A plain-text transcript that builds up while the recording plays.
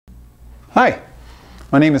Hi,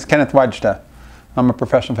 my name is Kenneth WAJDA. I'm a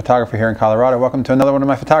professional photographer here in Colorado. Welcome to another one of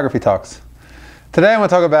my photography talks. Today I want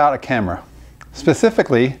to talk about a camera,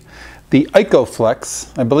 specifically the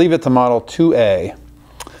Ikoflex. I believe it's a model 2A.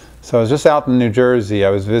 So I was just out in New Jersey. I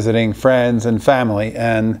was visiting friends and family,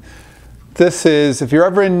 and this is, if you're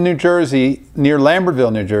ever in New Jersey, near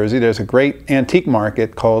Lambertville, New Jersey, there's a great antique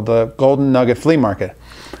market called the Golden Nugget Flea Market.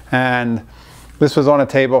 And this was on a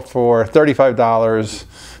table for $35.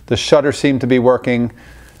 The shutter seemed to be working,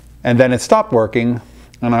 and then it stopped working,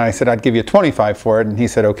 and I said I'd give you $25 for it, and he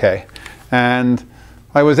said okay. And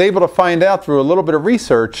I was able to find out through a little bit of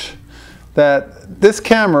research that this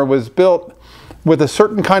camera was built with a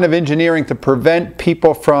certain kind of engineering to prevent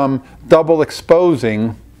people from double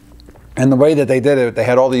exposing. And the way that they did it, they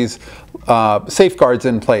had all these safeguards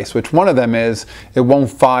in place, which one of them is it won't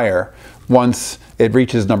fire once it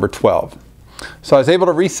reaches number 12. So I was able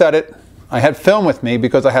to reset it. I had film with me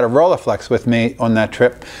because I had a Rolleiflex with me on that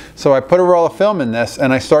trip. So I put a roll of film in this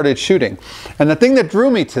and I started shooting. And the thing that drew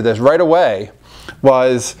me to this right away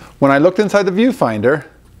was when I looked inside the viewfinder.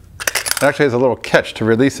 It actually has a little catch to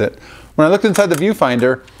release it. When I looked inside the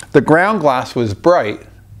viewfinder, the ground glass was bright.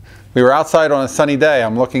 We were outside on a sunny day.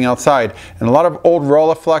 I'm looking outside, and a lot of old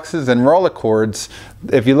Rolleiflexes and Rolleicords,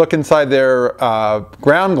 if you look inside their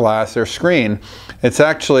ground glass, their screen, it's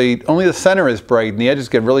actually only the center is bright and the edges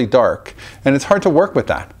get really dark, and it's hard to work with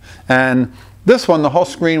that. And this one, the whole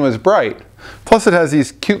screen was bright. Plus it has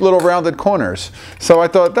these cute little rounded corners. So I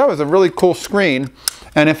thought that was a really cool screen.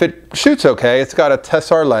 And if it shoots okay, it's got a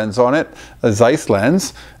TLR lens on it, a Zeiss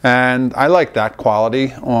lens, and I like that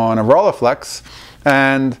quality on a Rolleiflex.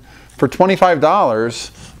 And for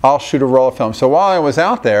 $25, I'll shoot a roll of film. So while I was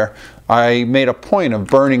out there, I made a point of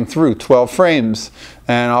burning through 12 frames,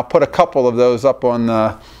 and I'll put a couple of those up on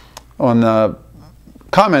the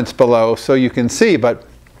comments below so you can see. But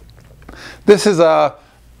this is a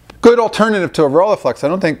good alternative to a Rolleiflex. I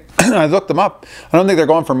don't think, I looked them up, I don't think they're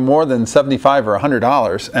going for more than $75 or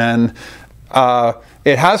 $100. And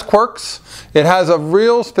it has quirks. It has a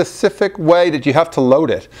real specific way that you have to load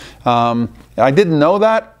it. I didn't know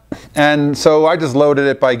that, and so I just loaded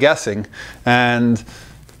it by guessing. And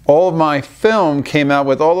all of my film came out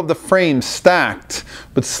with all of the frames stacked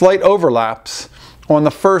with slight overlaps on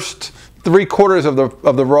the first 3/4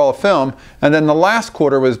 of the roll of film, and then the last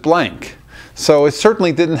quarter was blank. So it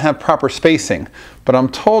certainly didn't have proper spacing, but I'm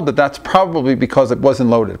told that that's probably because it wasn't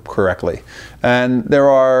loaded correctly. And there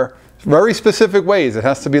are very specific ways it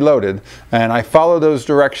has to be loaded, and I followed those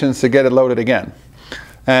directions to get it loaded again.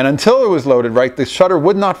 And until it was loaded right, the shutter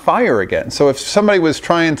would not fire again. So if somebody was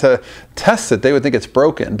trying to test it, they would think it's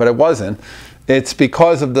broken, but it wasn't. It's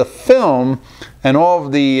because of the film and all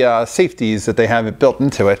of the safeties that they have it built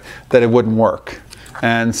into it that it wouldn't work.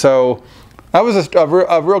 And so that was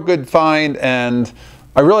a real good find, and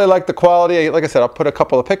I really like the quality. Like I said, I'll put a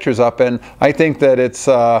couple of pictures up, and I think that it's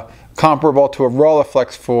comparable to a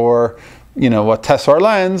Rolleiflex for, you know, a TLR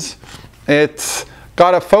lens. It's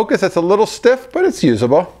got a focus that's a little stiff, but it's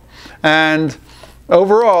usable. And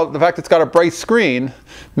overall, the fact it's got a bright screen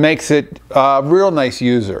makes it a real nice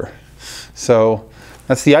user. So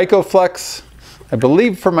that's the Ikoflex. I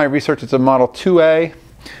believe from my research it's a model 2A.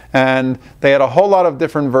 And they had a whole lot of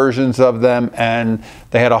different versions of them, and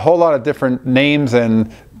they had a whole lot of different names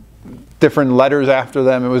and different letters after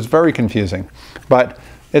them. It was very confusing. But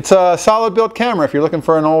it's a solid built camera if you're looking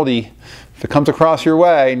for an oldie. If it comes across your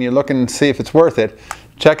way and you're looking to see if it's worth it,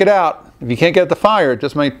 check it out. If you can't get it to fire, it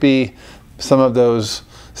just might be some of those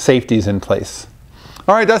safeties in place.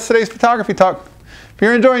 All right, that's today's photography talk. If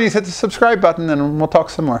you're enjoying these, hit the subscribe button and we'll talk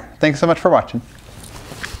some more. Thanks so much for watching.